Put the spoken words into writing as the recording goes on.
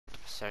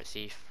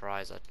see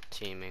fries are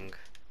teaming.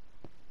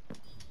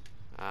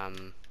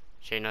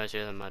 She knows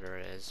who the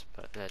murderer is,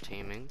 but they're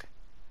teaming.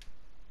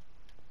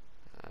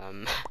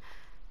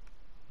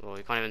 Well,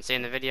 we can't even see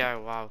in the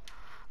video. Wow.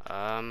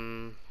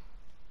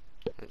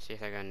 Let's see if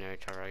they're going near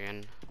each other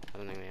again. I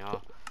don't think they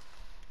are.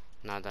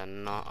 No, they're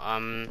not.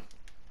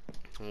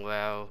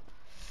 Well,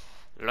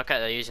 look at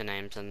their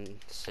usernames and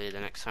see the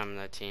next time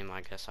their team.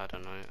 I guess I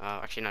don't know.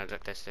 Actually, no.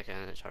 Look, they're sticking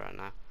at each other right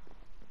now.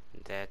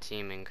 They're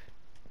teaming.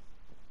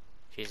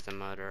 She's the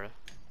murderer.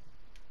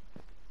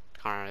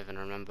 Can't even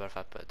remember if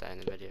I put that in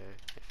the video.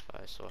 If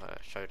I saw her,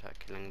 showed her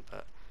killing,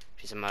 but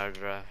she's a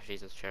murderer.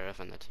 She's a sheriff,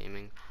 and they're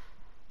teaming.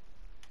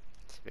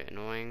 It's a bit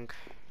annoying.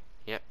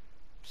 Yep.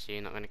 See,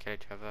 you're not gonna kill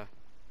each other.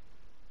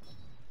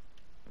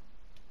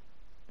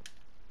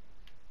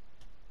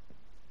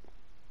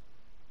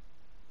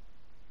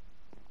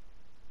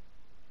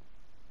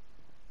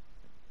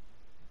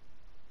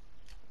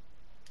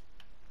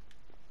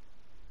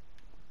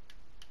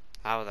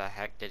 How the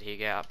heck did he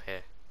get up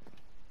here?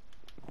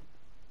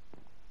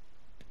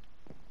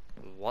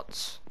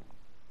 What?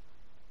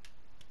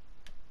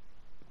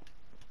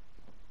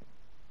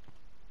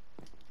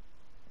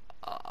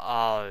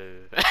 Oh,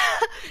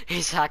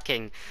 he's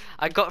hacking.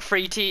 I got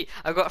free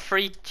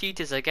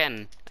cheaters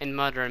again in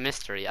Murder and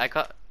Mystery. I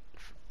got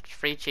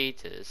free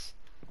cheaters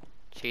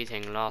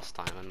cheating last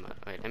time. And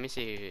wait, let me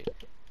see.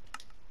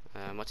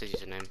 What's his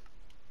username?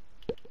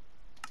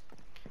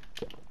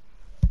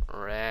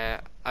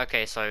 Rare.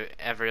 Okay, so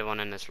everyone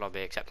in this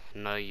lobby except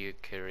No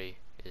Yukiri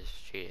is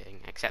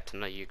cheating. Except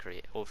No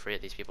Yukiri, all three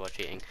of these people are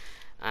cheating.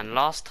 And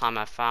last time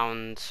I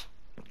found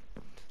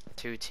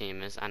 2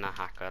 teamers and a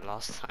hacker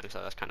last time,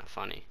 so that's kind of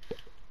funny.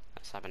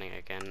 That's happening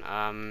again.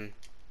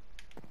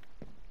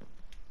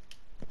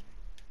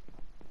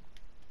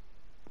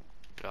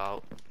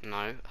 Oh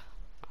no.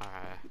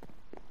 Alright.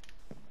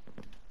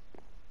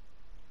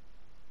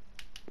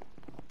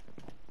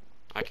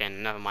 Okay,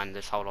 never mind.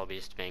 This whole lobby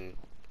is being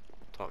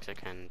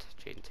toxic and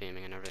cheating,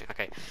 teaming, and everything.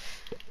 Okay.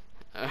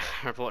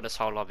 Report this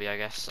whole lobby, I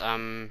guess. I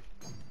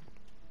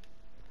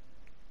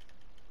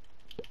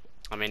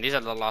mean, these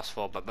are the last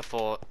 4, but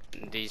before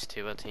these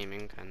 2 are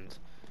teaming and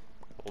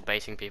all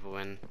baiting people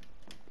in.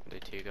 The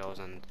 2 girls,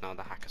 and now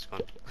the hacker's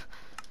gone.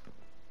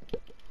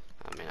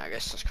 I mean, I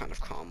guess that's kind of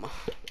karma.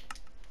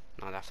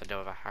 Now they have to deal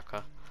with a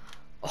hacker.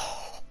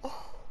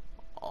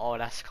 Oh,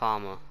 that's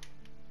karma.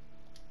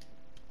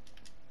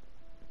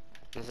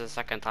 This is the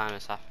second time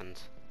it's happened.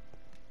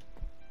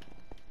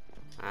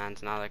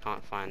 And now they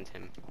can't find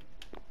him.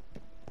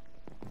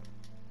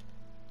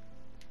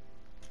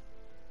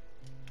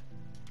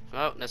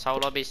 Well, this whole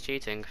lobby's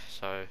cheating,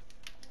 so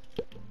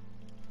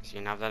you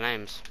can have their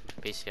names.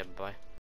 Peace, yeah, bye.